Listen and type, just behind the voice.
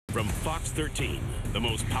From Fox 13, the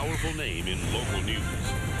most powerful name in local news,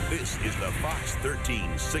 this is the Fox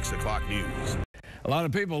 13 6 o'clock news. A lot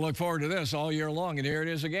of people look forward to this all year long, and here it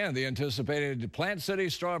is again, the anticipated Plant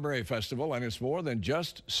City Strawberry Festival, and it's more than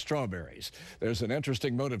just strawberries. There's an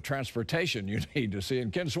interesting mode of transportation you need to see,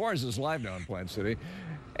 and Ken Suarez is live now in Plant City.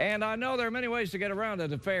 And I know there are many ways to get around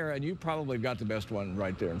at the fair, and you probably got the best one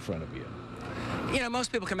right there in front of you. You know,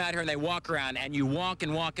 most people come out here and they walk around, and you walk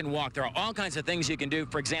and walk and walk. There are all kinds of things you can do.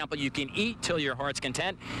 For example, you can eat till your heart's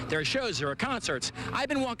content. There are shows, there are concerts. I've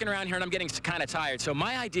been walking around here and I'm getting kind of tired. So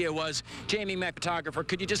my idea was, Jamie, my photographer,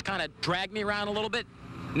 could you just kind of drag me around a little bit?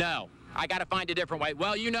 No. I got to find a different way.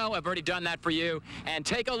 Well, you know, I've already done that for you. And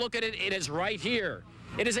take a look at it. It is right here.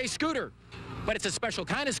 It is a scooter. But it's a special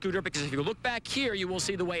kind of scooter because if you look back here, you will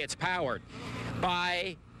see the way it's powered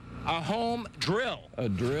by a home drill. A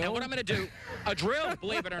drill? And what I'm going to do, a drill,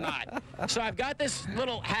 believe it or not. So I've got this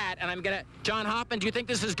little hat, and I'm going to, John Hoffman, do you think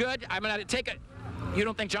this is good? I'm going to take it. You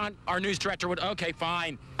don't think John, our news director, would, okay,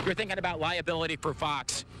 fine. You're thinking about liability for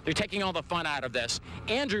Fox. You're taking all the fun out of this.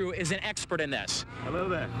 Andrew is an expert in this. Hello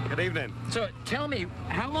there. Good evening. So tell me,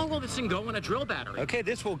 how long will this thing go in a drill battery? Okay,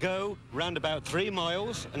 this will go round about 3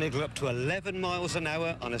 miles, and it'll go up to 11 miles an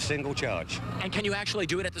hour on a single charge. And can you actually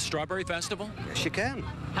do it at the Strawberry Festival? Yes, you can.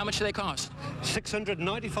 How much do they cost?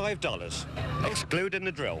 $695, excluding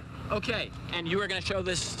the drill. Okay, and you are going to show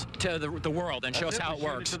this to the world and show us how it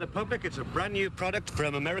works. To the public, it's a brand new product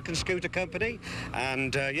from American Scooter Company,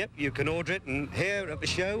 and yep, you can order it and here at the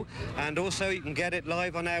show, and also you can get it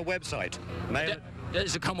live on our website.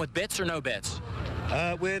 Does it come with bits or no bits?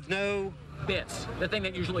 With no bits, the thing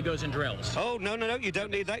that usually goes in drills. Oh, no, you don't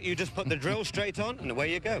need that. You just put the drill straight on, and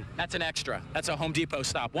away you go. That's an extra. That's a Home Depot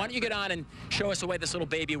stop. Why don't you get on and show us the way this little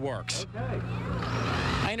baby works? Okay.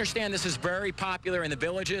 I understand this is very popular in the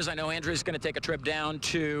villages. I know Andrew's going to take a trip down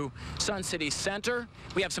to Sun City Center.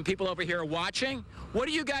 We have some people over here watching. What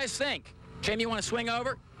do you guys think? Jamie, you want to swing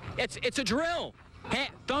over? It's a drill.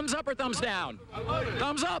 Thumbs up or thumbs down?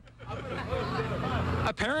 Thumbs up.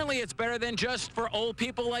 Apparently, it's better than just for old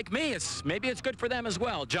people like me. Maybe it's good for them as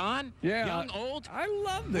well. John? Yeah. Young, old? I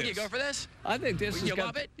love this. Will you go for this? I think this is. You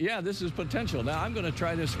love it? Yeah, this is potential. Now, I'm going to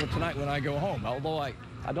try this for tonight when I go home, although I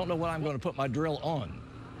don't know what I'm going to put my drill on.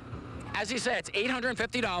 As you said, it's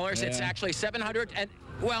 $850. Yeah. It's actually $700 and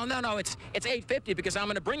well, no, it's $850 because I'm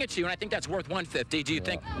going to bring it to you, and I think that's worth $150. Do you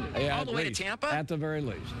think all the way to Tampa? At the very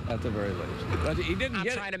least. At the very least. But he didn't I'm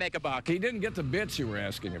trying to make a buck. He didn't get the bits you were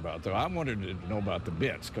asking about, though. I wanted to know about the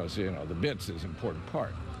bits because, you know, the bits is an important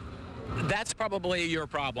part. That's probably your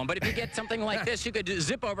problem. But if you get something like this, you could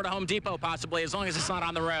zip over to Home Depot possibly, as long as it's not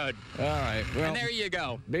on the road. All right. Well, and there you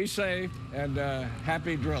go. Be safe and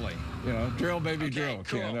happy drilling. You know, drill, baby, okay, drill,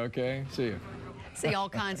 cool. Ken. Okay? See you. See all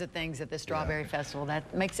kinds of things at the Strawberry Festival.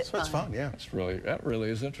 That makes it fun. It's fun, yeah. That really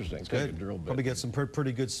is interesting. It's good. Drill bit. Probably get some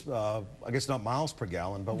pretty good, I guess not miles per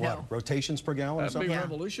gallon, but what? Rotations per gallon or something?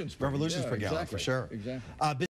 Revolutions. Revolutions per gallon, exactly. for sure. Exactly.